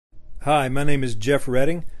Hi, my name is Jeff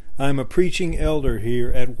Redding. I'm a preaching elder here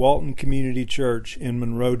at Walton Community Church in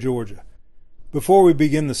Monroe, Georgia. Before we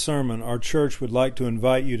begin the sermon, our church would like to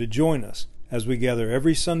invite you to join us as we gather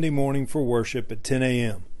every Sunday morning for worship at 10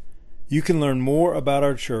 a.m. You can learn more about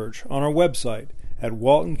our church on our website at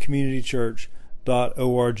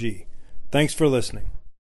waltoncommunitychurch.org. Thanks for listening.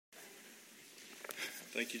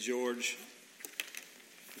 Thank you, George.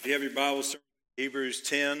 If you have your Bibles, Hebrews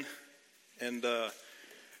 10, and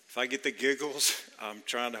if I get the giggles, I'm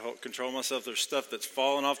trying to control myself. There's stuff that's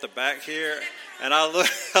falling off the back here, and I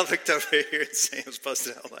looked over here and Sam's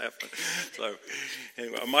busted out laughing. So,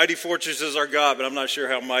 anyway, a mighty fortress is our God, but I'm not sure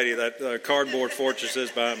how mighty that cardboard fortress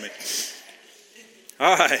is behind me.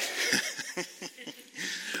 All right.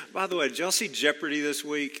 By the way, did y'all see Jeopardy this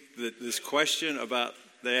week? This question about,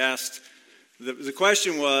 they asked, the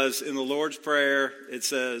question was, in the Lord's Prayer,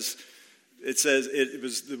 it was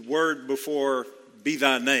the word before be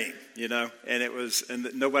thy name, and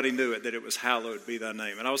nobody knew it, that it was hallowed be thy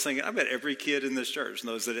name. And I was thinking, I bet every kid in this church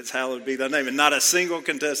knows that it's hallowed be thy name, and not a single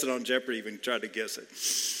contestant on Jeopardy even tried to guess it.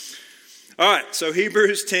 All right, so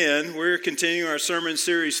Hebrews 10, we're continuing our sermon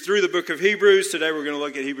series through the book of Hebrews. Today we're going to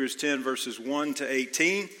look at Hebrews 10, verses 1 to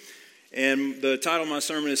 18, and the title of my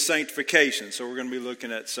sermon is Sanctification, so we're going to be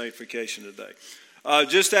looking at sanctification today.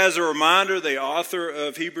 Just as a reminder, the author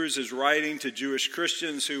of Hebrews is writing to Jewish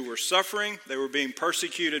Christians who were suffering. They were being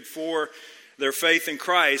persecuted for their faith in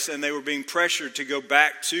Christ, and they were being pressured to go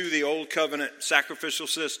back to the old covenant sacrificial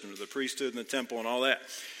system, the priesthood and the temple and all that.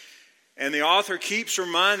 And the author keeps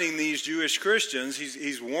reminding these Jewish Christians,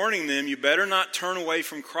 he's warning them, you better not turn away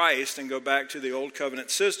from Christ and go back to the old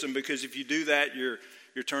covenant system, because if you do that, you're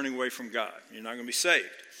turning away from God. You're not going to be saved.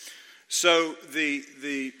 So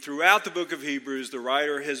throughout the book of Hebrews, the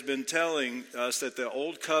writer has been telling us that the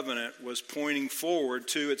old covenant was pointing forward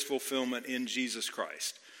to its fulfillment in Jesus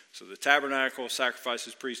Christ. So the tabernacle,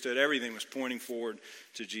 sacrifices, priesthood, everything was pointing forward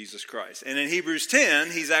to Jesus Christ. And in Hebrews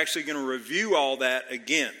 10, he's actually going to review all that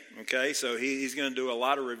again. Okay, so he's going to do a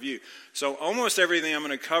lot of review. So almost everything I'm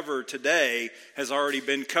going to cover today has already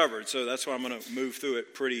been covered. So that's why I'm going to move through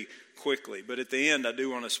it pretty quickly. But at the end, I do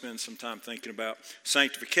want to spend some time thinking about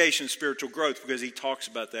sanctification, spiritual growth, because he talks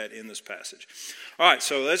about that in this passage. All right,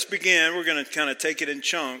 so let's begin. We're going to kind of take it in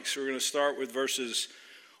chunks. We're going to start with verses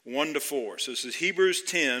 1 to 4. So this is Hebrews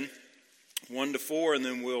 10, 1 to 4, and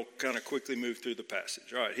then we'll kind of quickly move through the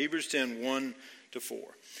passage. All right, Hebrews 10, 1 to 4.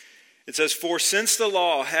 It says, "For since the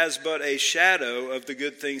law has but a shadow of the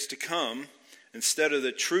good things to come, instead of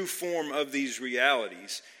the true form of these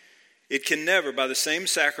realities, it can never, by the same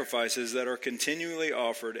sacrifices that are continually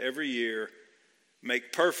offered every year,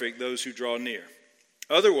 make perfect those who draw near.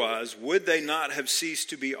 Otherwise, would they not have ceased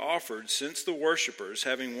to be offered, since the worshipers,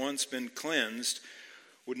 having once been cleansed,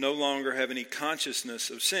 would no longer have any consciousness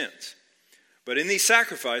of sins? But in these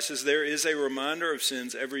sacrifices there is a reminder of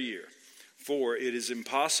sins every year, for it is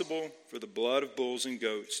impossible for the blood of bulls and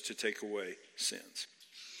goats to take away sins."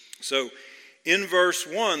 So in verse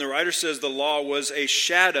 1, the writer says the law was a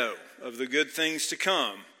shadow of the good things to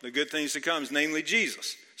come. The good things to come is namely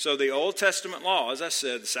Jesus. So the Old Testament law, as I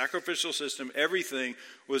said, the sacrificial system, everything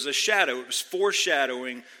was a shadow. It was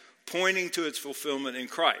foreshadowing, pointing to its fulfillment in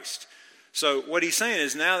Christ. So what he's saying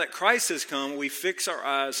is, now that Christ has come, we fix our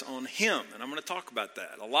eyes on him. And I'm going to talk about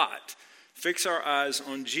that a lot. Fix our eyes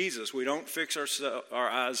on Jesus. We don't fix our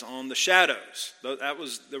eyes on the shadows.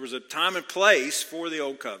 There was a time and place for the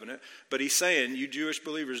old covenant, but he's saying, you Jewish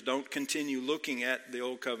believers, don't continue looking at the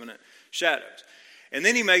old covenant shadows. And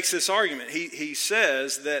then he makes this argument. He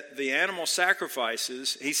says that the animal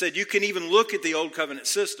sacrifices, he said you can even look at the old covenant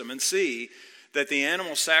system and see that the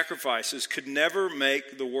animal sacrifices could never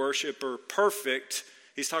make the worshiper perfect.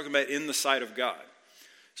 He's talking about in the sight of God.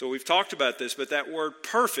 So we've talked about this, but that word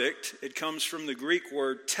perfect, it comes from the Greek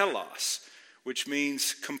word telos, which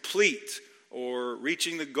means complete, or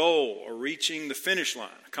reaching the goal, or reaching the finish line,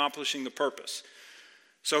 accomplishing the purpose.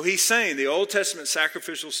 So he's saying the Old Testament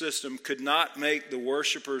sacrificial system could not make the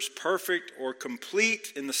worshipers perfect or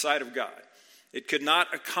complete in the sight of God. It could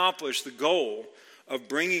not accomplish the goal of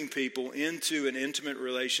bringing people into an intimate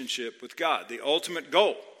relationship with God. The ultimate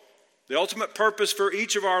goal, the ultimate purpose for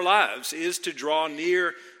each of our lives is to draw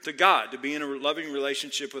near to God, to be in a loving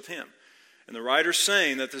relationship with him. And the writer's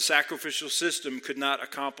saying that the sacrificial system could not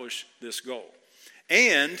accomplish this goal.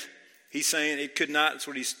 And he's saying it could not, that's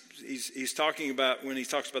what he's talking about when he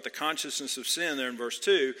talks about the consciousness of sin there in verse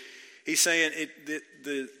 2. He's saying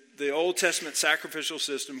the Old Testament sacrificial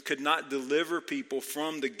system could not deliver people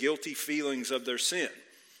from the guilty feelings of their sin.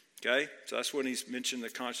 Okay? So that's when he's mentioned the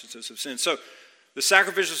consciousness of sin. So the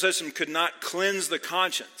sacrificial system could not cleanse the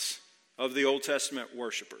conscience of the Old Testament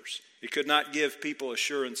worshipers. It could not give people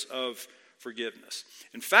assurance of forgiveness.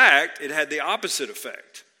 In fact, it had the opposite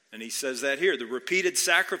effect. And he says that here. The repeated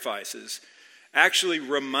sacrifices actually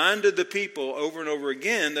reminded the people over and over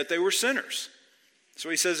again that they were sinners. So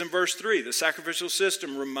he says in verse 3, the sacrificial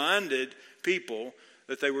system reminded people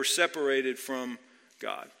that they were separated from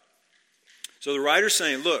God. So the writer's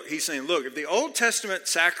saying, look, if the Old Testament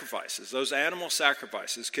sacrifices, those animal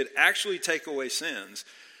sacrifices, could actually take away sins,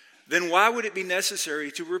 then why would it be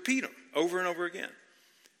necessary to repeat them over and over again?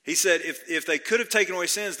 He said if they could have taken away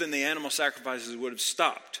sins, then the animal sacrifices would have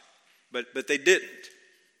stopped. But they didn't.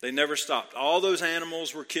 They never stopped. All those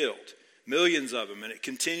animals were killed, millions of them, and it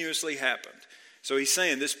continuously happened. So he's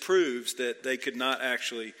saying this proves that they could not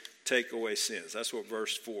actually take away sins. That's what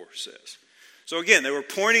verse 4 says. So again, they were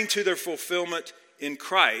pointing to their fulfillment in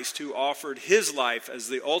Christ, who offered his life as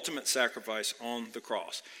the ultimate sacrifice on the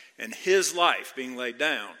cross. And his life being laid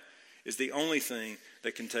down is the only thing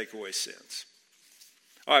that can take away sins.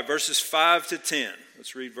 All right, verses 5 to 10.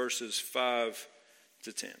 Let's read verses 5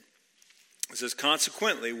 to 10. It says,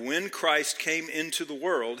 consequently, when Christ came into the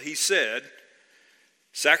world, he said,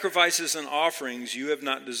 sacrifices and offerings you have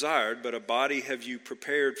not desired, but a body have you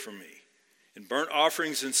prepared for me. In burnt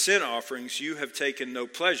offerings and sin offerings you have taken no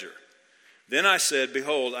pleasure. Then I said,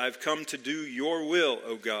 behold, I have come to do your will,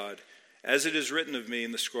 O God, as it is written of me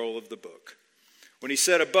in the scroll of the book. When he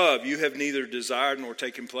said above, you have neither desired nor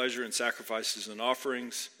taken pleasure in sacrifices and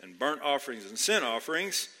offerings, and burnt offerings and sin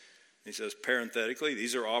offerings, he says parenthetically,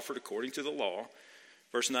 these are offered according to the law.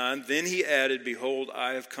 Verse 9, then he added, behold,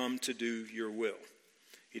 I have come to do your will.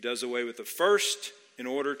 He does away with the first in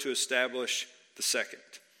order to establish the second.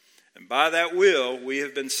 And by that will, we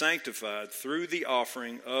have been sanctified through the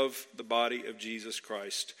offering of the body of Jesus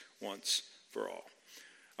Christ once for all.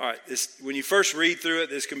 All right, when you first read through it,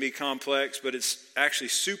 this can be complex, but it's actually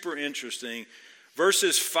super interesting.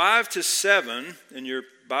 Verses 5 to 7, and your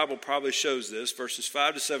Bible probably shows this, verses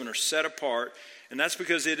 5 to 7 are set apart, and that's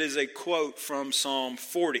because it is a quote from Psalm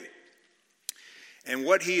 40. And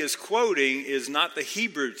what he is quoting is not the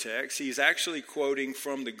Hebrew text. He's actually quoting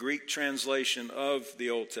from the Greek translation of the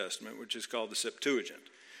Old Testament, which is called the Septuagint.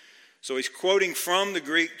 So he's quoting from the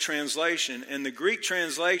Greek translation, and the Greek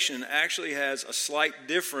translation actually has a slight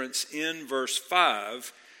difference in verse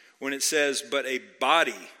 5 when it says, but a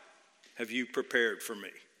body have you prepared for me.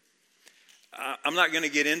 I'm not going to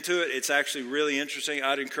get into it. It's actually really interesting.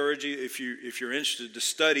 I'd encourage you, if you're interested, to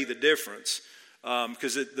study the difference.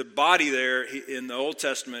 Because the body there in the Old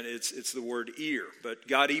Testament, it's the word ear. But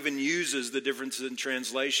God even uses the difference in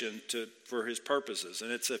translation for his purposes.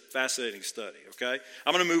 And it's a fascinating study, okay?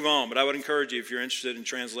 I'm going to move on, but I would encourage you, if you're interested in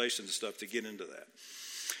translations and stuff, to get into that.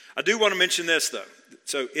 I do want to mention this, though.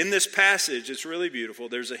 So in this passage, it's really beautiful.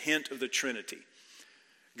 There's a hint of the Trinity.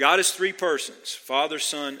 God is three persons, Father,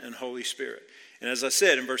 Son, and Holy Spirit. And as I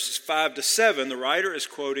said, in verses 5 to 7, the writer is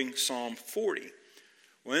quoting Psalm 40.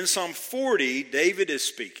 Well, in Psalm 40, David is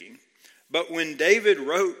speaking. But when David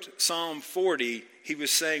wrote Psalm 40, he was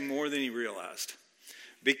saying more than he realized.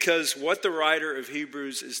 Because what the writer of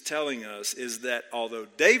Hebrews is telling us is that although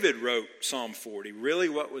David wrote Psalm 40, really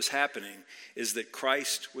what was happening is that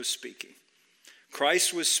Christ was speaking.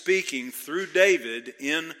 Christ was speaking through David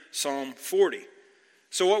in Psalm 40.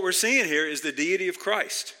 So what we're seeing here is the deity of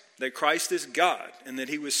Christ, that Christ is God, and that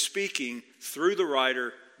he was speaking through the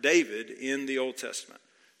writer David in the Old Testament.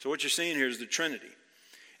 So what you're seeing here is the Trinity.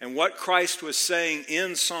 And what Christ was saying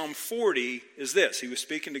in Psalm 40 is this. He was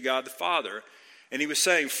speaking to God the Father, and he was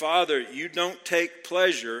saying, Father, you don't take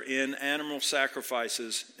pleasure in animal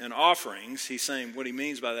sacrifices and offerings. He's saying what he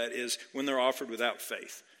means by that is when they're offered without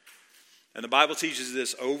faith. And the Bible teaches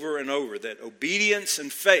this over and over, that obedience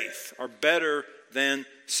and faith are better than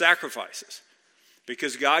sacrifices.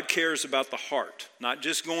 Because God cares about the heart, not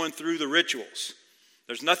just going through the rituals.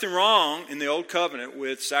 There's nothing wrong in the Old Covenant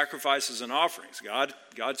with sacrifices and offerings.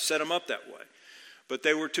 God set them up that way. But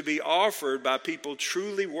they were to be offered by people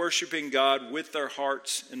truly worshiping God with their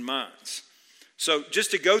hearts and minds. So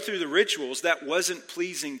just to go through the rituals, that wasn't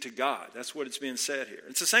pleasing to God. That's what it's being said here.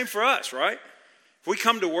 It's the same for us, right? If we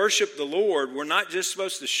come to worship the Lord, we're not just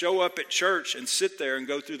supposed to show up at church and sit there and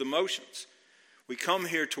go through the motions. We come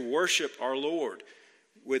here to worship our Lord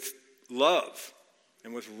with love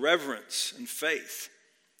and with reverence and faith.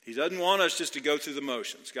 He doesn't want us just to go through the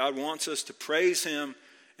motions. God wants us to praise him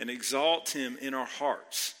and exalt him in our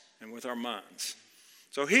hearts and with our minds.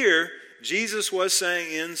 So here, Jesus was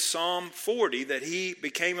saying in Psalm 40 that he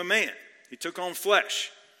became a man. He took on flesh.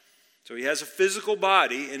 So he has a physical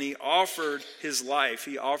body, and he offered his life.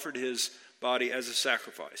 He offered his body as a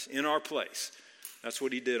sacrifice in our place. That's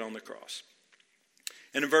what he did on the cross.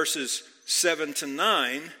 And in verses 7 to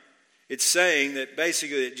 9, it's saying that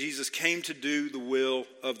basically that Jesus came to do the will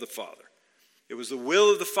of the Father. It was the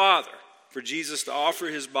will of the Father for Jesus to offer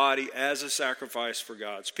his body as a sacrifice for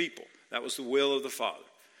God's people. That was the will of the Father.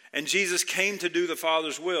 And Jesus came to do the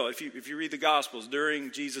Father's will. If you read the Gospels,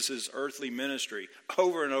 during Jesus' earthly ministry,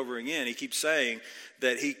 over and over again, he keeps saying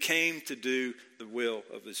that he came to do the will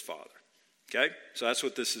of his Father. Okay? So that's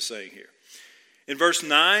what this is saying here. In verse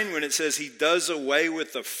 9, when it says he does away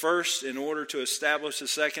with the first in order to establish the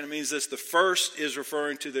second, it means this. The first is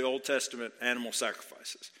referring to the Old Testament animal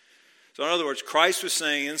sacrifices. So in other words, Christ was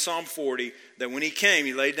saying in Psalm 40 that when he came,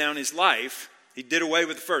 he laid down his life. He did away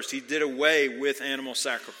with the first. He did away with animal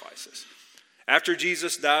sacrifices. After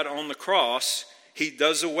Jesus died on the cross, he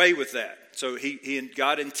does away with that. So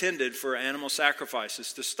God intended for animal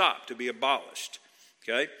sacrifices to stop, to be abolished.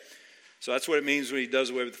 Okay? So that's what it means when he does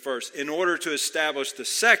away with the first. In order to establish the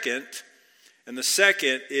second, and the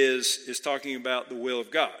second is talking about the will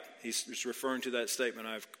of God. He's referring to that statement,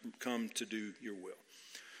 I've come to do your will.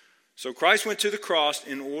 So Christ went to the cross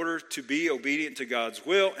in order to be obedient to God's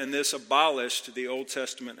will, and this abolished the Old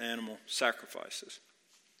Testament animal sacrifices.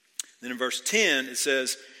 Then in verse 10 it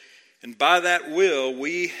says, and by that will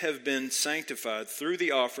we have been sanctified through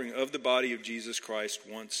the offering of the body of Jesus Christ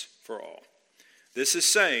once for all. This is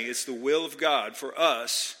saying it's the will of God for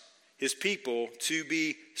us, his people, to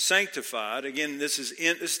be sanctified. Again, this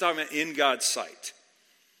is talking about in God's sight.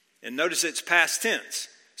 And notice it's past tense.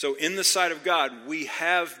 So in the sight of God, we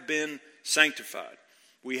have been sanctified.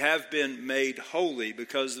 We have been made holy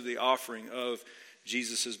because of the offering of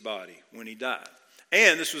Jesus' body when he died.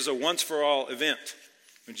 And this was a once-for-all event.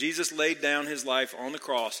 When Jesus laid down his life on the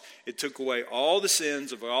cross, it took away all the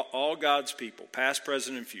sins of all God's people, past,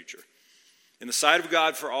 present, and future. In the sight of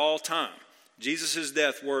God for all time, Jesus'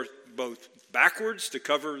 death worked both backwards to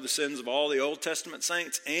cover the sins of all the Old Testament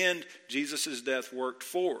saints, and Jesus' death worked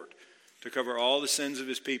forward to cover all the sins of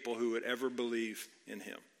his people who would ever believe in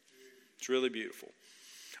him. It's really beautiful.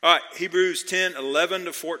 All right, Hebrews 10, 11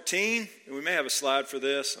 to 14. And we may have a slide for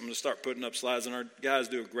this. I'm going to start putting up slides, and our guys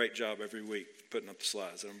do a great job every week putting up the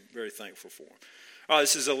slides. I'm very thankful for them. All right,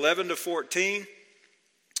 this is 11 to 14. It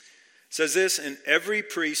says this, and every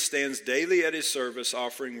priest stands daily at his service,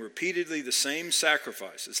 offering repeatedly the same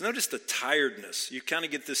sacrifices. Notice the tiredness. You kind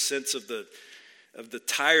of get this sense of the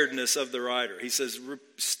tiredness of the writer. He says,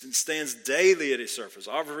 stands daily at his service,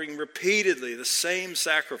 offering repeatedly the same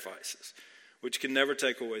sacrifices, which can never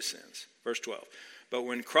take away sins. Verse 12. But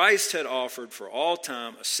when Christ had offered for all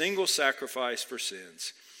time a single sacrifice for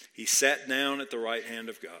sins, he sat down at the right hand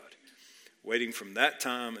of God, waiting from that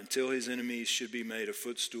time until his enemies should be made a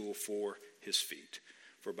footstool for his feet.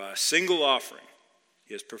 For by a single offering,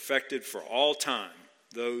 he has perfected for all time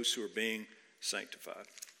those who are being sanctified.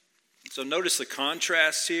 So notice the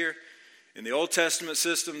contrast here. In the Old Testament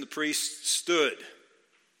system, the priest stood.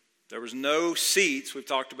 There was no seats. We've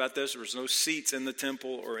talked about this. There was no seats in the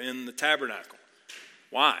temple or in the tabernacle.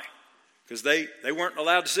 Why? Because they weren't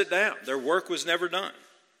allowed to sit down. Their work was never done.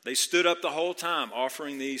 They stood up the whole time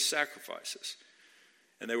offering these sacrifices.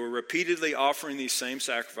 And they were repeatedly offering these same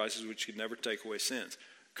sacrifices which could never take away sins.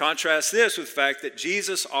 Contrast this with the fact that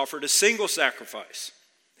Jesus offered a single sacrifice,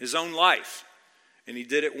 his own life. And he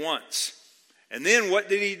did it once. And then what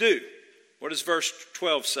did he do? What does verse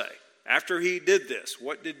 12 say? After he did this,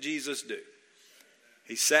 what did Jesus do?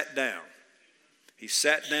 He sat down. He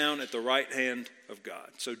sat down at the right hand of God.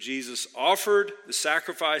 So Jesus offered the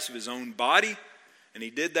sacrifice of his own body, and he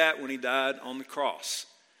did that when he died on the cross.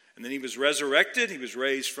 And then he was resurrected. He was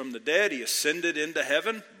raised from the dead. He ascended into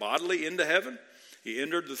heaven, bodily into heaven. He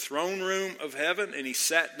entered the throne room of heaven, and he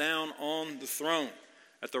sat down on the throne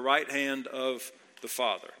at the right hand of the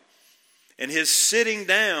Father. And his sitting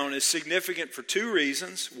down is significant for two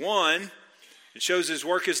reasons. One, it shows his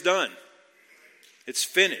work is done. It's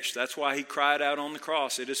finished. That's why he cried out on the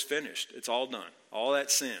cross, it is finished. It's all done. All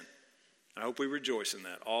that sin. I hope we rejoice in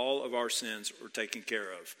that. All of our sins were taken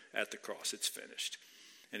care of at the cross. It's finished.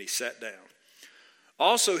 And he sat down.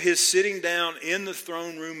 Also, his sitting down in the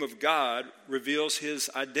throne room of God reveals his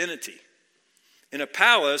identity. In a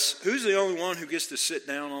palace, who's the only one who gets to sit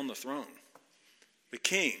down on the throne? The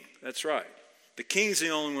king. That's right. The king's the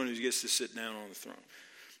only one who gets to sit down on the throne.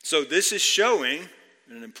 So this is showing,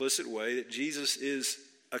 in an implicit way, that Jesus is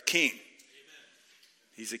a king.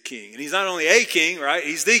 He's a king. And he's not only a king, right?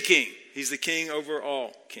 He's the king. He's the king over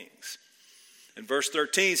all kings. And verse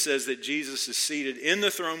 13 says that Jesus is seated in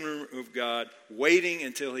the throne room of God, waiting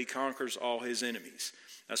until he conquers all his enemies.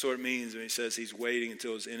 That's what it means when he says he's waiting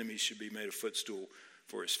until his enemies should be made a footstool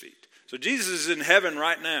for his feet. So Jesus is in heaven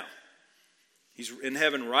right now. He's in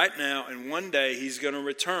heaven right now, and one day he's going to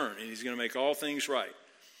return, and he's going to make all things right.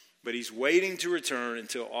 But he's waiting to return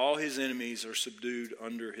until all his enemies are subdued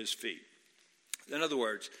under his feet. In other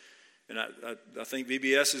words, and I think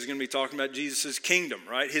VBS is going to be talking about Jesus' kingdom,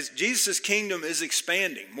 right? Jesus' kingdom is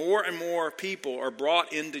expanding. More and more people are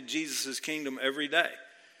brought into Jesus' kingdom every day.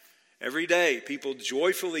 Every day, people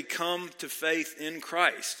joyfully come to faith in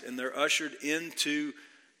Christ, and they're ushered into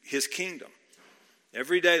his kingdom.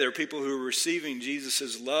 Every day, there are people who are receiving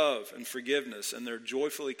Jesus' love and forgiveness, and they're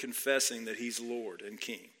joyfully confessing that he's Lord and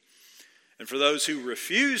King. And for those who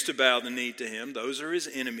refuse to bow the knee to him, those are his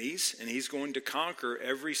enemies, and he's going to conquer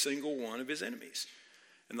every single one of his enemies.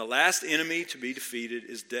 And the last enemy to be defeated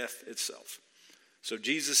is death itself. So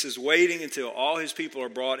Jesus is waiting until all his people are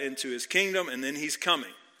brought into his kingdom, and then he's coming.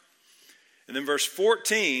 And then verse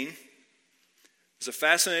 14 is a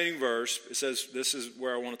fascinating verse. It says, this is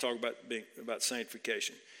where I want to talk about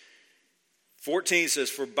sanctification. 14 says,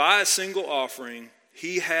 "For by a single offering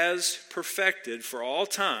he has perfected for all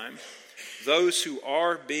time those who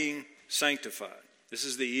are being sanctified." This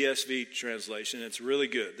is the ESV translation. It's really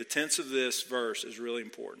good. The tense of this verse is really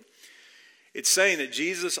important. It's saying that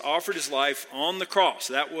Jesus offered his life on the cross.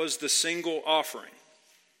 That was the single offering.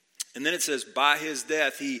 And then it says, by his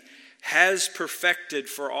death, he has perfected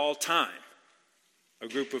for all time a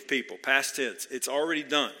group of people. Past tense. It's already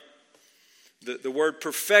done. The word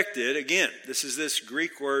perfected, again, this is this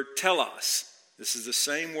Greek word telos. This is the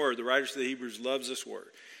same word. The writer of the Hebrews loves this word.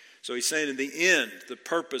 So he's saying in the end, the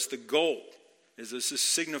purpose, the goal, is this is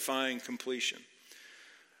signifying completion.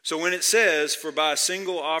 So when it says, for by a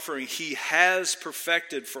single offering he has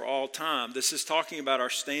perfected for all time, this is talking about our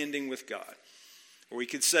standing with God. Or we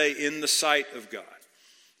could say in the sight of God.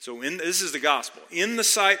 So this is the gospel. In the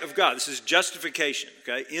sight of God, this is justification.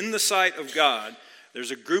 Okay? In the sight of God, there's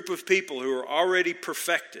a group of people who are already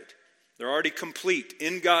perfected. They're already complete.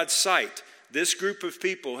 In God's sight, this group of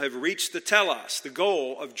people have reached the telos, the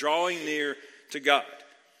goal of drawing near to God,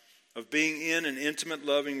 of being in an intimate,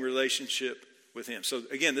 loving relationship with him. So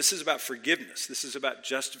again, this is about forgiveness. This is about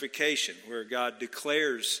justification, where God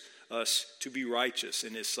declares us to be righteous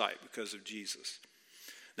in his sight because of Jesus.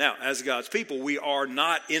 Now, as God's people, we are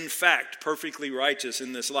not, in fact, perfectly righteous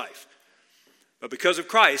in this life. But because of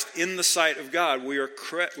Christ, in the sight of God, we are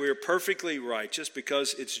perfectly righteous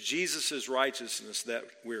because it's Jesus' righteousness that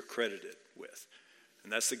we're credited with.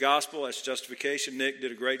 And that's the gospel. That's justification. Nick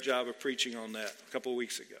did a great job of preaching on that a couple of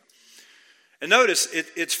weeks ago. And notice,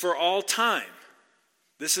 it's for all time.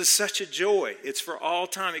 This is such a joy. It's for all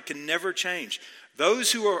time. It can never change.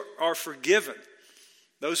 Those who are forgiven,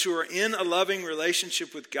 those who are in a loving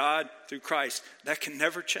relationship with God through Christ, that can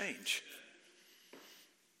never change.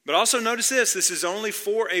 But also notice this is only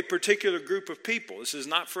for a particular group of people. This is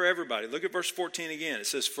not for everybody. Look at verse 14 again. It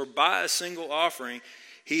says, for by a single offering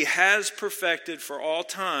he has perfected for all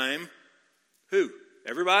time, who?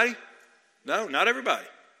 Everybody? No, not everybody.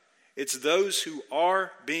 It's those who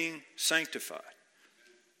are being sanctified.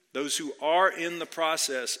 Those who are in the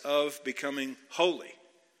process of becoming holy.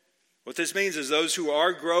 What this means is those who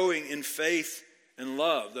are growing in faith and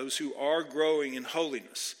love. Those who are growing in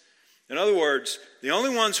holiness. In other words, the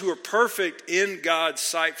only ones who are perfect in God's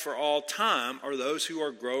sight for all time are those who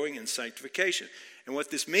are growing in sanctification. And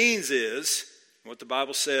what this means is, what the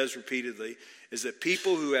Bible says repeatedly, is that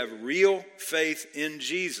people who have real faith in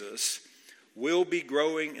Jesus will be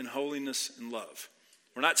growing in holiness and love.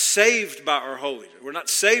 We're not saved by our holiness. We're not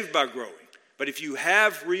saved by growing. But if you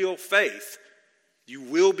have real faith, you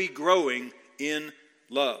will be growing in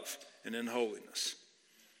love and in holiness.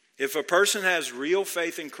 If a person has real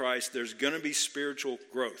faith in Christ, there's going to be spiritual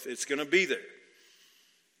growth. It's going to be there.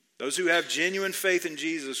 Those who have genuine faith in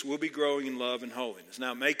Jesus will be growing in love and holiness.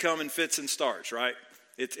 Now, it may come in fits and starts, right?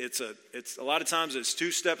 It's a lot of times it's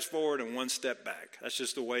 2 steps forward and 1 step back. That's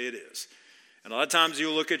just the way it is. And a lot of times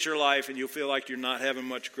you'll look at your life and you'll feel like you're not having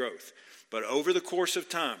much growth. But over the course of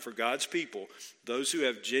time, for God's people, those who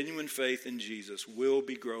have genuine faith in Jesus will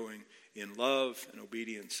be growing in love and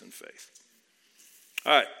obedience and faith.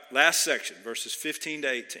 All right, last section, verses 15 to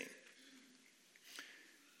 18. It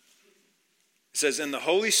says, and the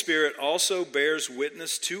Holy Spirit also bears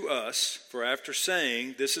witness to us, for after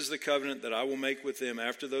saying, this is the covenant that I will make with them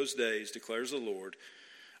after those days, declares the Lord,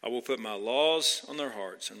 I will put my laws on their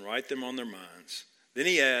hearts and write them on their minds. Then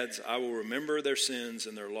he adds, I will remember their sins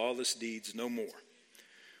and their lawless deeds no more.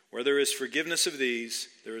 Where there is forgiveness of these,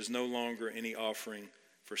 there is no longer any offering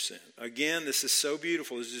for sin. Again, this is so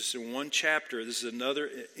beautiful. This is just in one chapter. This is another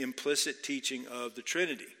implicit teaching of the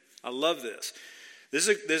Trinity. I love this.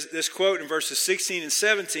 This quote in verses 16 and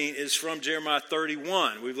 17 is from Jeremiah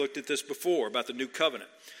 31. We've looked at this before about the new covenant.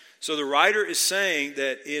 So the writer is saying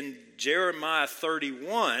that in Jeremiah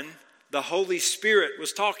 31, the Holy Spirit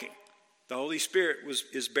was talking. The Holy Spirit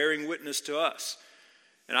is bearing witness to us.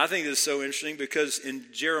 And I think this is so interesting because in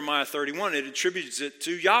Jeremiah 31, it attributes it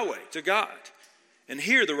to Yahweh, to God. And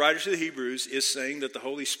here the writer to the Hebrews is saying that the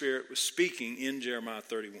Holy Spirit was speaking in Jeremiah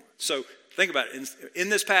 31. So think about it. In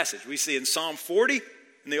this passage, we see in Psalm 40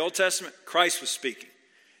 in the Old Testament, Christ was speaking.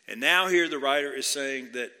 And now here the writer is saying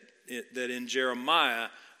that in Jeremiah,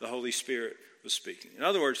 the Holy Spirit was speaking. In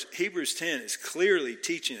other words, Hebrews 10 is clearly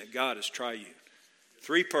teaching that God is triune.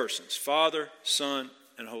 3 persons, Father, Son,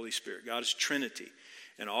 and Holy Spirit. God is Trinity.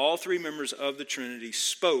 And all 3 members of the Trinity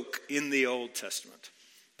spoke in the Old Testament.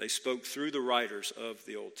 They spoke through the writers of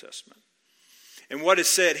the Old Testament. And what is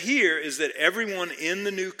said here is that everyone in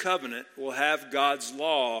the new covenant will have God's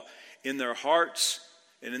law in their hearts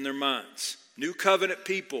and in their minds. New covenant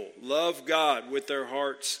people love God with their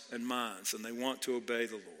hearts and minds, and they want to obey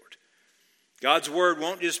the Lord. God's word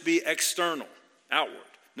won't just be external, outward.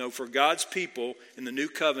 No, for God's people in the new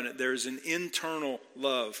covenant, there is an internal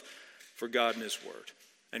love for God and his word.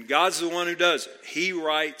 And God's the one who does it. He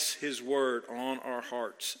writes his word on our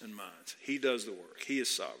hearts and minds. He does the work. He is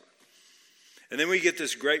sovereign. And then we get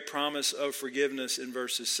this great promise of forgiveness in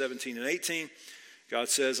verses 17 and 18. God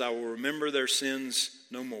says, I will remember their sins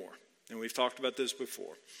no more. And we've talked about this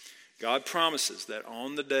before. God promises that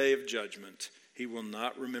on the day of judgment, he will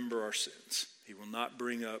not remember our sins. He will not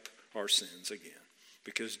bring up our sins again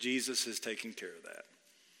because Jesus has taken care of that.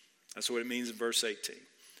 That's what it means in verse 18.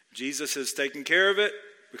 Jesus has taken care of it.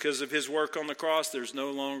 Because of his work on the cross, there's no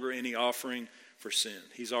longer any offering for sin.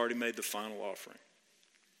 He's already made the final offering.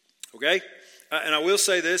 Okay? And I will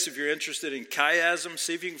say this, if you're interested in chiasm,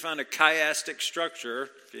 see if you can find a chiastic structure,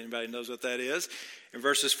 if anybody knows what that is, in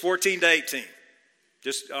verses 14 to 18.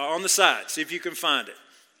 Just on the side, see if you can find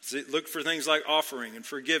it. Look for things like offering and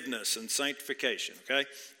forgiveness and sanctification, okay?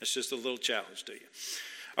 That's just a little challenge to you.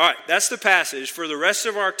 All right, that's the passage. For the rest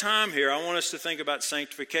of our time here, I want us to think about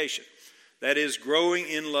sanctification. That is growing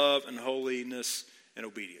in love and holiness and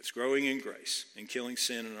obedience, growing in grace and killing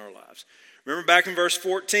sin in our lives. Remember back in verse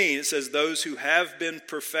 14, it says, those who have been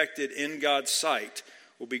perfected in God's sight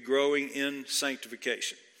will be growing in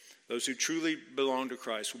sanctification. Those who truly belong to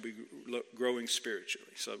Christ will be growing spiritually.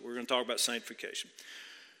 So we're going to talk about sanctification.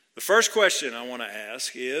 The first question I want to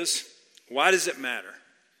ask is, why does it matter?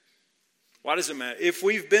 Why does it matter? If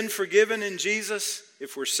we've been forgiven in Jesus,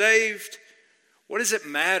 if we're saved, what does it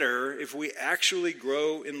matter if we actually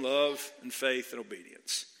grow in love and faith and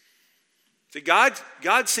obedience? See, God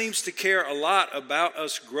seems to care a lot about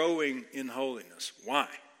us growing in holiness. Why?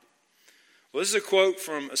 Well, this is a quote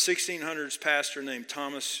from a 1600s pastor named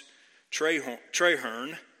Thomas Traherne,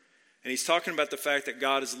 and he's talking about the fact that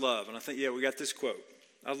God is love. And I think, we got this quote.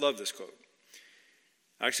 I love this quote.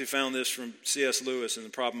 I actually found this from C.S. Lewis in The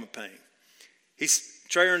Problem of Pain.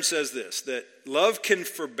 Traherne says this, that love can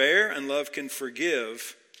forbear and love can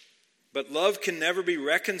forgive, but love can never be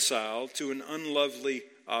reconciled to an unlovely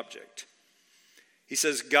object. He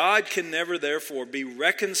says, God can never, therefore, be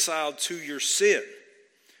reconciled to your sin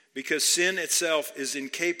because sin itself is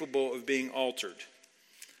incapable of being altered.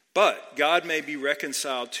 But God may be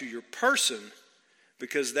reconciled to your person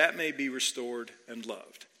because that may be restored and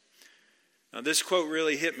loved. Now, this quote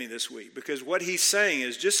really hit me this week because what he's saying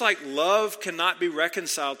is just like love cannot be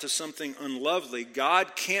reconciled to something unlovely,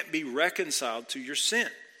 God can't be reconciled to your sin.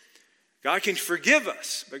 God can forgive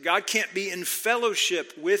us, but God can't be in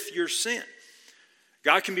fellowship with your sin.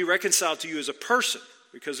 God can be reconciled to you as a person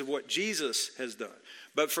because of what Jesus has done.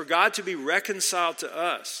 But for God to be reconciled to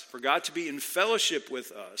us, for God to be in fellowship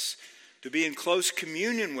with us, to be in close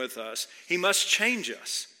communion with us, he must change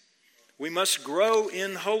us. We must grow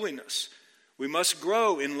in holiness. We must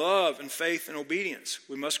grow in love and faith and obedience.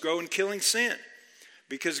 We must grow in killing sin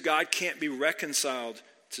because God can't be reconciled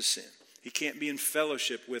to sin. He can't be in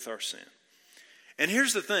fellowship with our sin. And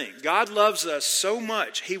here's the thing. God loves us so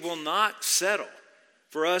much, he will not settle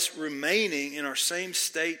for us remaining in our same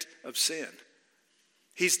state of sin.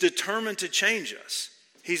 He's determined to change us.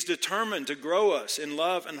 He's determined to grow us in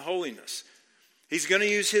love and holiness. He's going to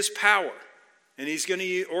use his power, and he's going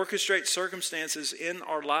to orchestrate circumstances in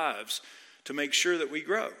our lives to make sure that we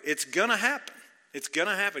grow. It's going to happen. It's going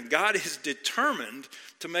to happen. God is determined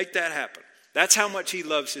to make that happen. That's how much he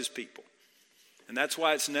loves his people. And that's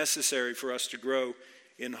why it's necessary for us to grow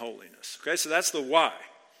in holiness. Okay, so that's the why.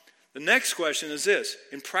 The next question is this.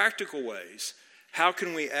 In practical ways, how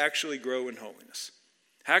can we actually grow in holiness?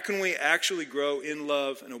 How can we actually grow in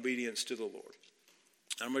love and obedience to the Lord?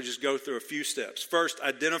 I'm going to just go through a few steps. First,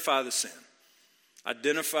 identify the sin.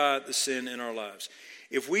 Identify the sin in our lives.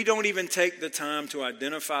 If we don't even take the time to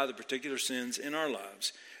identify the particular sins in our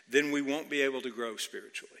lives, then we won't be able to grow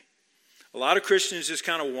spiritually. A lot of Christians just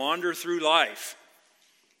kind of wander through life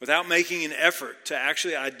without making an effort to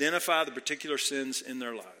actually identify the particular sins in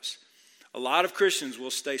their lives. A lot of Christians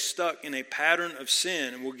will stay stuck in a pattern of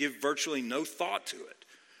sin and will give virtually no thought to it.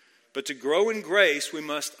 But to grow in grace, we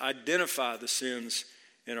must identify the sins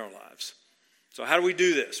in our lives. So how do we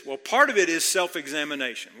do this? Well, part of it is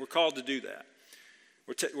self-examination. We're called to do that.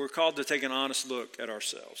 We're called to take an honest look at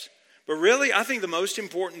ourselves. But really, I think the most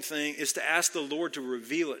important thing is to ask the Lord to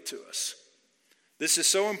reveal it to us. This is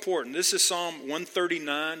so important. This is Psalm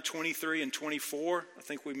 139, 23, and 24. I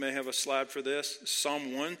think we may have a slide for this.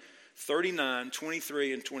 Psalm 139,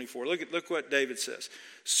 23, and 24. Look what David says.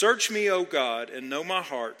 Search me, O God, and know my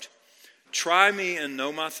heart. Try me and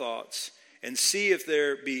know my thoughts, and see if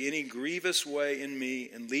there be any grievous way in me,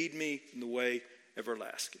 and lead me in the way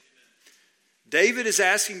everlasting. David is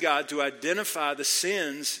asking God to identify the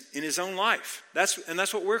sins in his own life. That's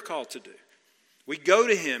what we're called to do. We go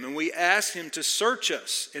to him and we ask him to search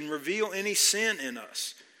us and reveal any sin in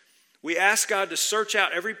us. We ask God to search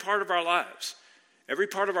out every part of our lives, every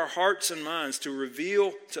part of our hearts and minds, to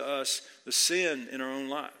reveal to us the sin in our own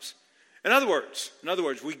lives. In other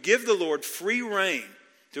words, we give the Lord free rein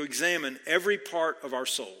to examine every part of our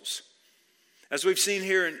souls. As we've seen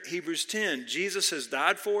here in Hebrews 10, Jesus has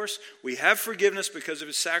died for us. We have forgiveness because of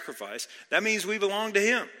his sacrifice. That means we belong to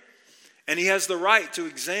him. And he has the right to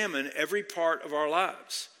examine every part of our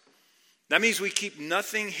lives. That means we keep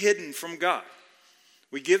nothing hidden from God.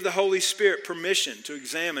 We give the Holy Spirit permission to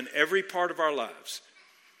examine every part of our lives.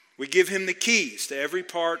 We give him the keys to every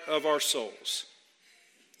part of our souls.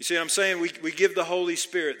 You see what I'm saying? We give the Holy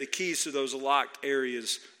Spirit the keys to those locked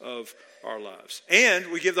areas of our lives.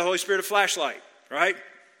 And we give the Holy Spirit a flashlight, right?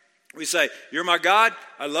 We say, you're my God,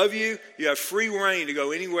 I love you, you have free reign to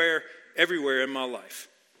go anywhere, everywhere in my life.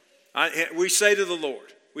 We say to the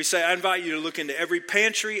Lord, I invite you to look into every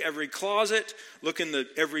pantry, every closet, look into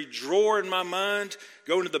every drawer in my mind,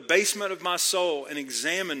 go into the basement of my soul and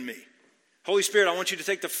examine me. Holy Spirit, I want you to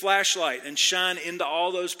take the flashlight and shine into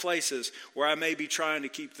all those places where I may be trying to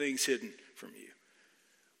keep things hidden from you.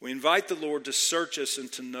 We invite the Lord to search us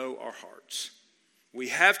and to know our hearts. We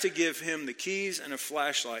have to give him the keys and a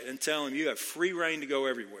flashlight and tell him you have free reign to go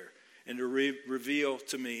everywhere and to reveal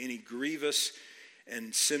to me any grievous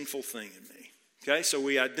and sinful thing in me. Okay, so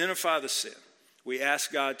we identify the sin. We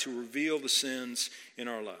ask God to reveal the sins in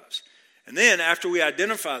our lives. And then after we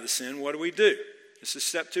identify the sin, what do? This is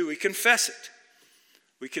step 2. We confess it.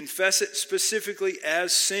 We confess it specifically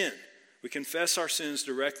as sin. We confess our sins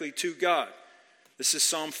directly to God. This is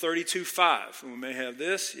Psalm 32:5. And we may have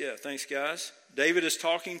this. Yeah, thanks guys. David is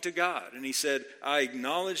talking to God. And he said, I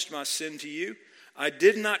acknowledged my sin to you. I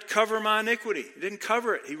did not cover my iniquity. He didn't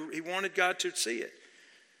cover it. He wanted God to see it.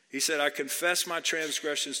 He said, I confess my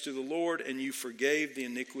transgressions to the Lord, and you forgave the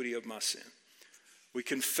iniquity of my sin. We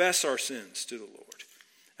confess our sins to the Lord.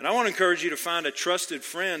 And I want to encourage you to find a trusted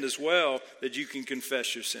friend as well that you can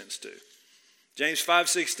confess your sins to. James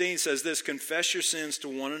 5:16 says this, confess your sins to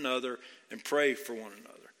one another and pray for one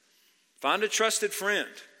another. Find a trusted friend,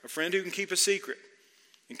 a friend who can keep a secret,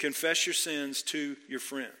 and confess your sins to your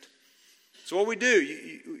friend. So what we do,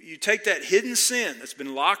 you take that hidden sin that's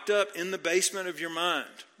been locked up in the basement of your mind,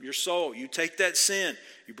 your soul. You take that sin,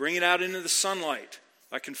 you bring it out into the sunlight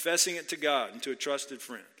by confessing it to God and to a trusted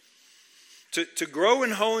friend. To grow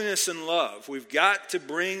in holiness and love, we've got to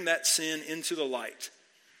bring that sin into the light.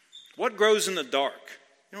 What grows in the dark?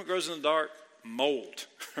 You know what grows in the dark? Mold,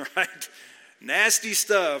 right? Nasty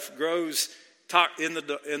stuff grows in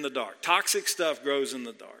the dark. Toxic stuff grows in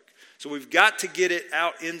the dark. So we've got to get it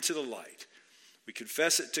out into the light. We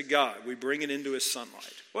confess it to God. We bring it into his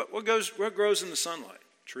sunlight. What grows in the sunlight?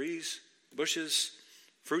 Trees, bushes,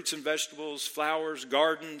 fruits and vegetables, flowers,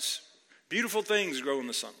 gardens. Beautiful things grow in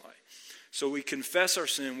the sunlight. So we confess our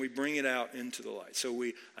sin. We bring it out into the light. So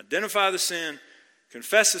we identify the sin,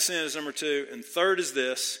 confess the sin is number 2. And third is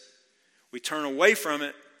this. We turn away from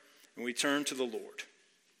it and we turn to the Lord.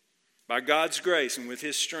 By God's grace and with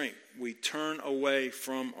his strength, we turn away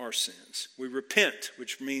from our sins. We repent,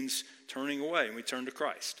 which means turning away, and we turn to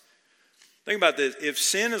Christ. Think about this. If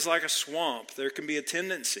sin is like a swamp, there can be a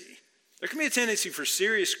tendency. There can be a tendency for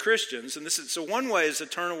serious Christians, and so one way is to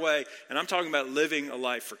turn away, and I'm talking about living a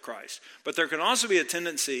life for Christ. But there can also be a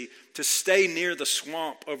tendency to stay near the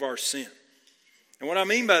swamp of our sin. And what I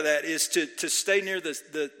mean by that is to stay near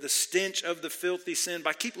the stench of the filthy sin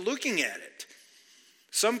by keep looking at it.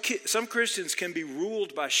 Some Christians can be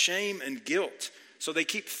ruled by shame and guilt, so they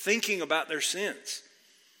keep thinking about their sins.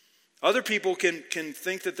 Other people can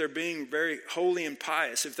think that they're being very holy and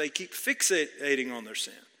pious if they keep fixating on their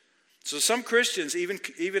sin. So some Christians,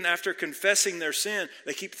 even after confessing their sin,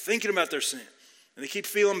 they keep thinking about their sin. And they keep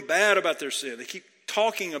feeling bad about their sin. They keep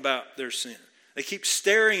talking about their sin. They keep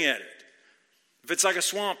staring at it. If it's like a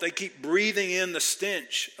swamp, they keep breathing in the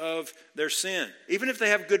stench of their sin. Even if they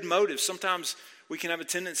have good motives, sometimes we can have a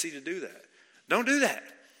tendency to do that. Don't do that.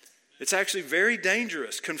 It's actually very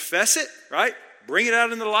dangerous. Confess it, right? Bring it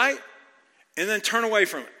out in the light, and then turn away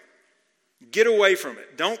from it. Get away from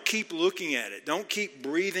it. Don't keep looking at it. Don't keep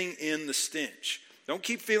breathing in the stench. Don't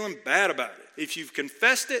keep feeling bad about it. If you've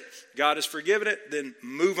confessed it, God has forgiven it, then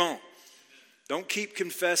move on. Don't keep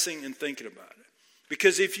confessing and thinking about it.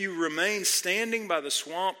 Because if you remain standing by the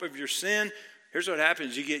swamp of your sin, here's what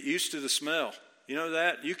happens. You get used to the smell. You know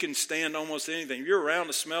that? You can stand almost anything. If you're around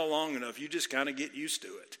the smell long enough, you just kind of get used to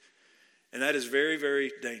it. And that is very, very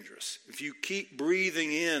dangerous. If you keep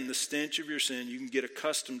breathing in the stench of your sin, you can get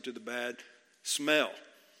accustomed to the bad smell.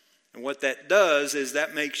 And what that does is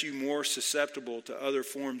that makes you more susceptible to other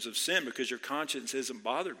forms of sin because your conscience isn't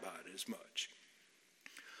bothered by it as much.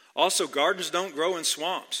 Also, gardens don't grow in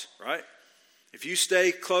swamps, right? If you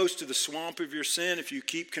stay close to the swamp of your sin, if you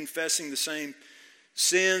keep confessing the same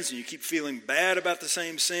sins and you keep feeling bad about the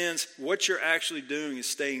same sins, what you're actually doing is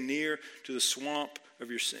staying near to the swamp of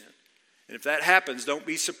your sin. And if that happens, don't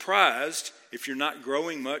be surprised if you're not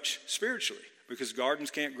growing much spiritually, because gardens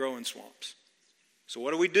can't grow in swamps. So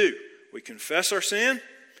what do? We confess our sin,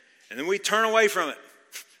 and then we turn away from it.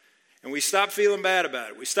 And we stop feeling bad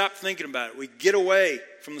about it. We stop thinking about it. We get away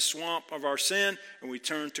from the swamp of our sin, and we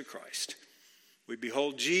turn to Christ. We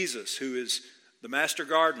behold Jesus, who is the master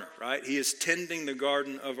gardener, right? He is tending the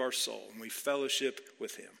garden of our soul, and we fellowship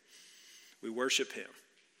with him. We worship him.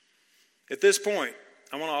 At this point,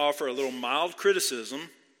 I want to offer a little mild criticism,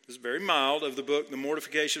 this is very mild, of the book, The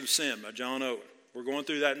Mortification of Sin by John Owen. We're going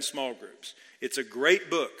through that in small groups. It's a great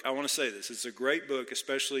book. I want to say this. It's a great book,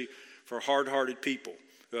 especially for hard-hearted people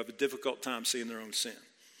who have a difficult time seeing their own sin.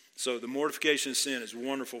 So The Mortification of Sin is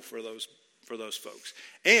wonderful for those folks.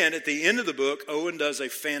 And at the end of the book, Owen does a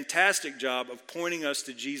fantastic job of pointing us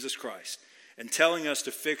to Jesus Christ and telling us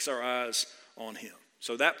to fix our eyes on him.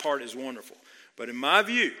 So that part is wonderful. But in my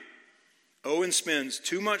view, Owen spends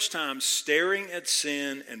too much time staring at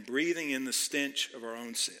sin and breathing in the stench of our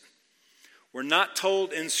own sin. We're not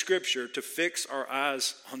told in Scripture to fix our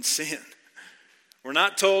eyes on sin. We're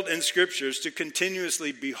not told in Scriptures to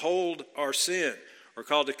continuously behold our sin. We're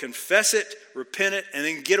called to confess it, repent it, and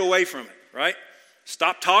then get away from it, right?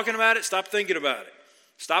 Stop talking about it, stop thinking about it.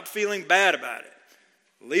 Stop feeling bad about it.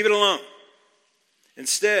 Leave it alone.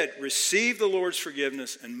 Instead, receive the Lord's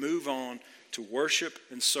forgiveness and move on to worship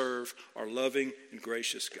and serve our loving and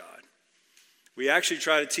gracious God. We actually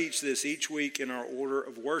try to teach this each week in our order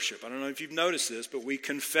of worship. I don't know if you've noticed this, but we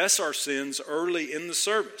confess our sins early in the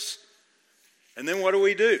service. And then what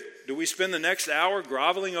do? Do we spend the next hour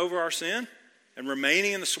groveling over our sin and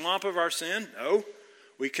remaining in the swamp of our sin? No.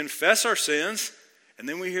 We confess our sins, and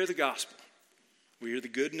then we hear the gospel. We hear the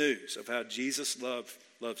good news of how Jesus loves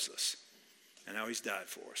us and how he's died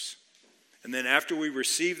for us. And then after we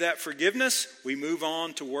receive that forgiveness, we move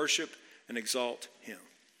on to worship and exalt him.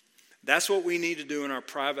 That's what we need to do in our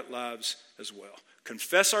private lives as well.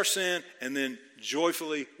 Confess our sin and then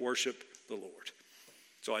joyfully worship the Lord.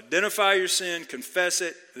 So identify your sin, confess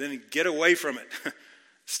it, and then get away from it.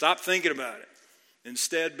 Stop thinking about it.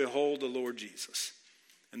 Instead, behold the Lord Jesus.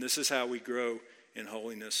 And this is how we grow in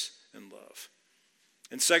holiness and love.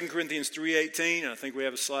 In 2 Corinthians 3:18, I think we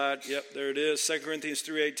have a slide. Yep, there it is. 2 Corinthians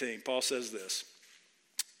 3:18, Paul says this.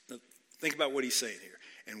 Think about what he's saying here.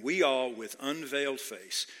 And we all, with unveiled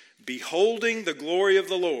face, beholding the glory of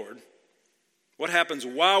the Lord. What happens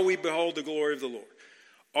while we behold the glory of the Lord?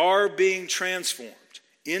 Are being transformed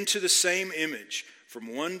into the same image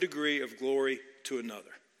from one degree of glory to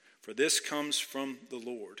another. For this comes from the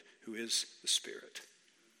Lord, who is the Spirit.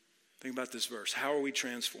 Think about this verse. How are we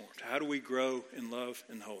transformed? How do we grow in love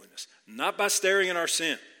and holiness? Not by staring at our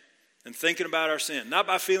sin and thinking about our sin. Not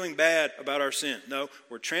by feeling bad about our sin. No,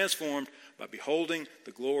 we're transformed by beholding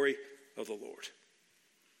the glory of the Lord.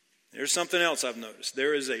 There's something else I've noticed.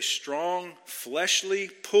 There is a strong fleshly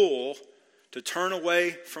pull to turn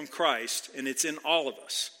away from Christ, and it's in all of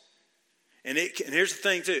us. And here's the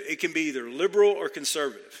thing too. It can be either liberal or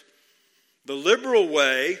conservative. The liberal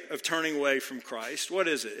way of turning away from Christ, what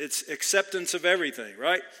is it? It's acceptance of everything,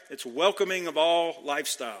 right? It's welcoming of all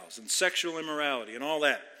lifestyles and sexual immorality and all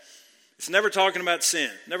that. It's never talking about sin,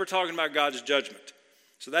 never talking about God's judgment.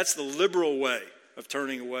 So that's the liberal way of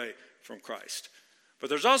turning away from Christ. But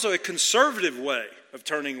there's also a conservative way of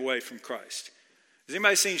turning away from Christ. Has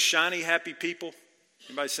anybody seen Shiny Happy People?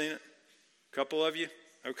 Anybody seen it? A couple of you?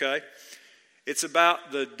 Okay. It's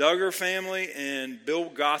about the Duggar family and Bill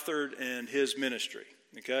Gothard and his ministry.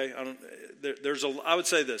 Okay, I would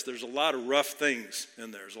say this: there's a lot of rough things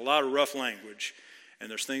in there. There's a lot of rough language, and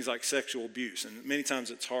there's things like sexual abuse, and many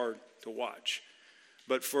times it's hard to watch.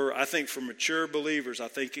 But I think for mature believers, I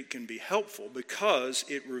think it can be helpful because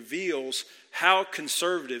it reveals how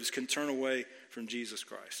conservatives can turn away from Jesus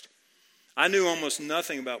Christ. I knew almost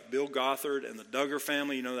nothing about Bill Gothard and the Duggar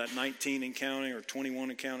family, you know, that 19 and counting or 21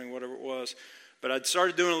 and counting, whatever it was. But I'd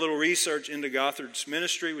started doing a little research into Gothard's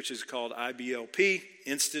ministry, which is called IBLP,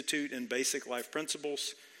 Institute in Basic Life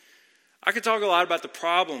Principles. I could talk a lot about the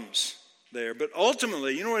problems there, but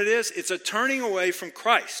ultimately, you know what it is? It's a turning away from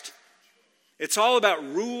Christ. It's all about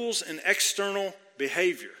rules and external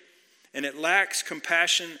behavior, and it lacks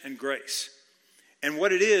compassion and grace. And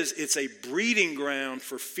what it is, it's a breeding ground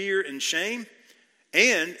for fear and shame,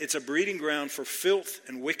 and it's a breeding ground for filth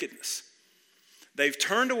and wickedness. They've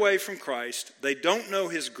turned away from Christ, they don't know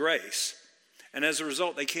His grace, and as a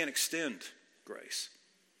result, they can't extend grace.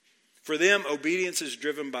 For them, obedience is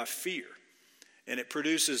driven by fear, and it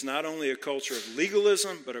produces not only a culture of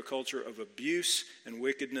legalism, but a culture of abuse and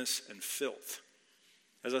wickedness and filth.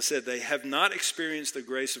 As I said, they have not experienced the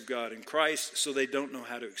grace of God in Christ, so they don't know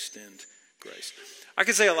how to extend grace. I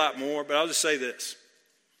could say a lot more, but I'll just say this.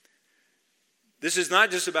 This is not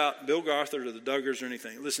just about Bill Gothard or the Duggars or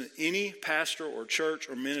anything. Listen, any pastor or church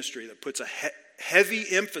or ministry that puts a heavy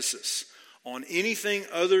emphasis on anything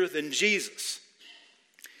other than Jesus,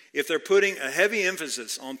 if they're putting a heavy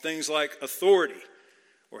emphasis on things like authority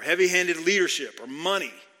or heavy-handed leadership or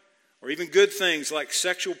money or even good things like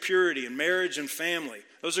sexual purity and marriage and family,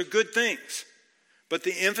 those are good things. But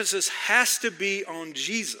the emphasis has to be on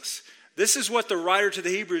Jesus. This is what the writer to the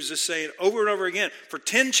Hebrews is saying over and over again. For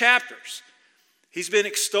 10 chapters, he's been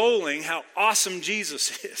extolling how awesome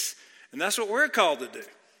Jesus is. And that's what we're called to do.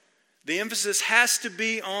 The emphasis has to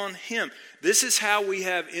be on Him. This is how we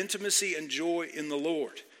have intimacy and joy in the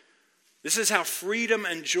Lord. This is how freedom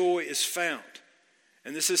and joy is found.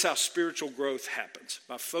 And this is how spiritual growth happens,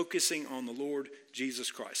 by focusing on the Lord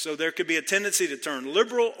Jesus Christ. So there could be a tendency to turn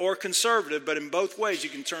liberal or conservative, but in both ways you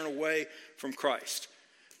can turn away from Christ.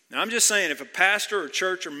 Now I'm just saying, if a pastor or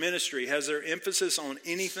church or ministry has their emphasis on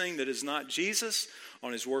anything that is not Jesus,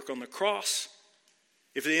 on His work on the cross,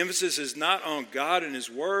 if the emphasis is not on God and His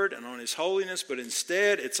Word and on His holiness, but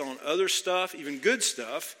instead it's on other stuff, even good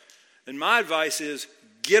stuff, then my advice is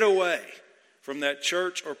get away from that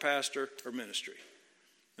church or pastor or ministry.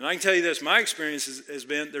 And I can tell you this, my experience has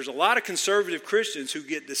been there's a lot of conservative Christians who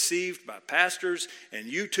get deceived by pastors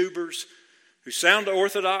and YouTubers who sound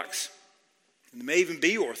orthodox, and they may even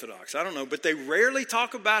be orthodox, I don't know, but they rarely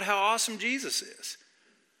talk about how awesome Jesus is.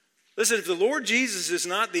 Listen, if the Lord Jesus is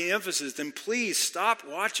not the emphasis, then please stop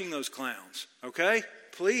watching those clowns, okay?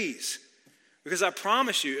 Please. Because I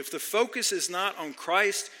promise you, if the focus is not on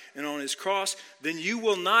Christ and on His cross, then you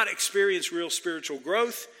will not experience real spiritual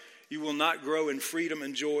growth. You will not grow in freedom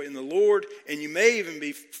and joy in the Lord, and you may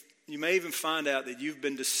even find out that you've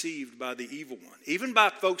been deceived by the evil one, even by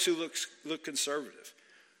folks who look conservative.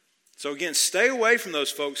 So again, stay away from those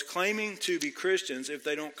folks claiming to be Christians if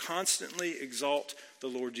they don't constantly exalt the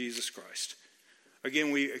Lord Jesus Christ.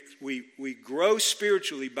 Again, we grow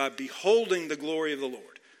spiritually by beholding the glory of the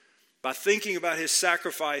Lord, by thinking about His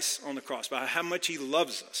sacrifice on the cross, by how much He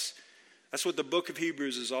loves us. That's what the book of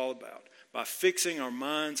Hebrews is all about, by fixing our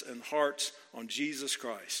minds and hearts on Jesus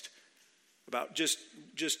Christ, about just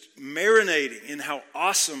marinating in how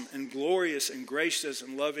awesome and glorious and gracious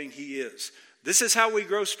and loving He is. This is how we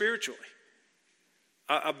grow spiritually.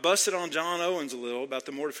 I busted on John Owens a little about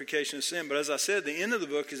the mortification of sin, but as I said, the end of the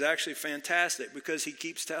book is actually fantastic because he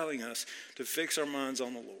keeps telling us to fix our minds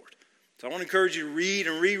on the Lord. So I want to encourage you to read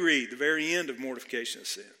and reread the very end of mortification of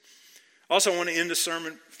sin. Also, I want to end the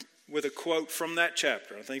sermon with a quote from that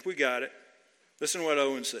chapter. I think we got it. Listen to what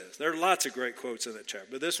Owen says. There are lots of great quotes in that chapter,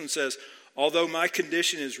 but this one says, "Although my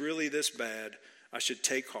condition is really this bad, I should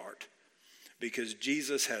take heart, because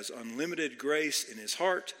Jesus has unlimited grace in His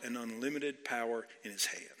heart and unlimited power in His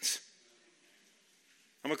hands."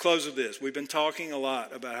 I'm going to close with this. We've been talking a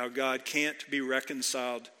lot about how God can't be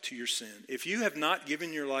reconciled to your sin. If you have not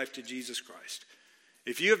given your life to Jesus Christ,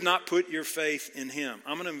 if you have not put your faith in Him,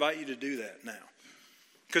 I'm going to invite you to do that now.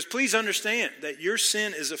 Because please understand that your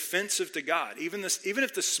sin is offensive to God. Even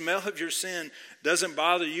if the smell of your sin doesn't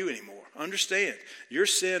bother you anymore, understand your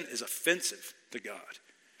sin is offensive to God.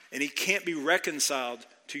 And He can't be reconciled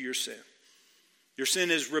to your sin. Your sin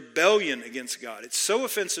is rebellion against God. It's so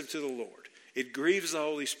offensive to the Lord. It grieves the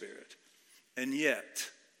Holy Spirit. And yet,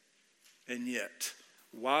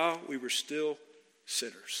 while we were still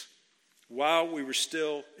sinners, while we were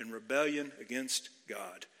still in rebellion against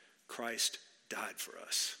God, Christ died for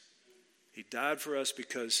us. He died for us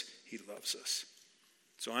because he loves us.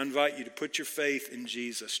 So I invite you to put your faith in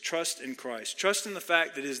Jesus. Trust in Christ. Trust in the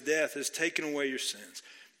fact that his death has taken away your sins.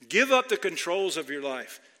 Give up the controls of your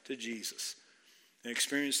life to Jesus and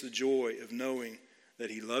experience the joy of knowing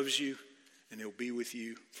that he loves you and he'll be with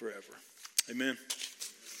you forever. Amen.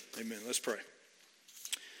 Amen. Let's pray.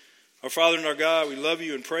 Our Father and our God, we love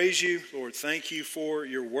you and praise you. Lord, thank you for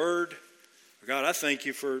your word. God, I thank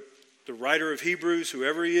you for the writer of Hebrews,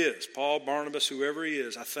 whoever he is, Paul, Barnabas, whoever he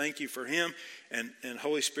is. I thank you for him and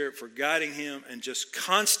Holy Spirit for guiding him and just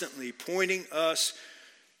constantly pointing us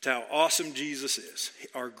to how awesome Jesus is,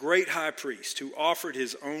 our great high priest who offered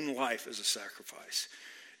his own life as a sacrifice.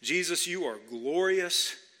 Jesus, you are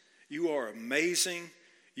glorious. You are amazing.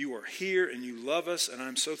 You are here and you love us, and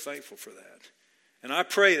I'm so thankful for that. And I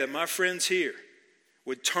pray that my friends here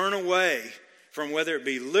would turn away from whether it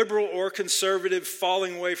be liberal or conservative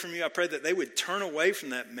falling away from you. I pray that they would turn away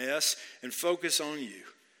from that mess and focus on you,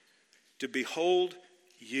 to behold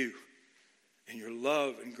you and your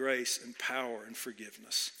love and grace and power and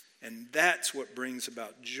forgiveness. And that's what brings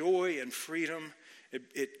about joy and freedom.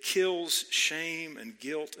 It kills shame and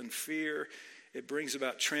guilt and fear. It brings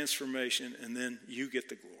about transformation, and then you get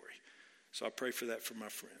the glory. So I pray for that for my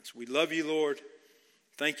friends. We love you, Lord.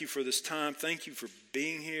 Thank you for this time. Thank you for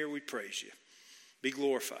being here. We praise you. Be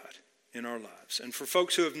glorified in our lives. And for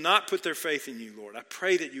folks who have not put their faith in you, Lord, I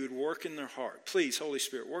pray that you would work in their heart. Please, Holy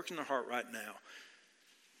Spirit, work in their heart right now.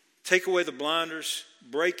 Take away the blinders,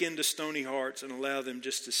 break into stony hearts, and allow them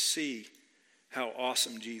just to see how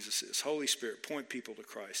awesome Jesus is. Holy Spirit, point people to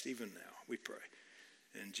Christ even now, we pray.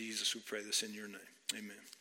 In Jesus, we pray this in your name. Amen.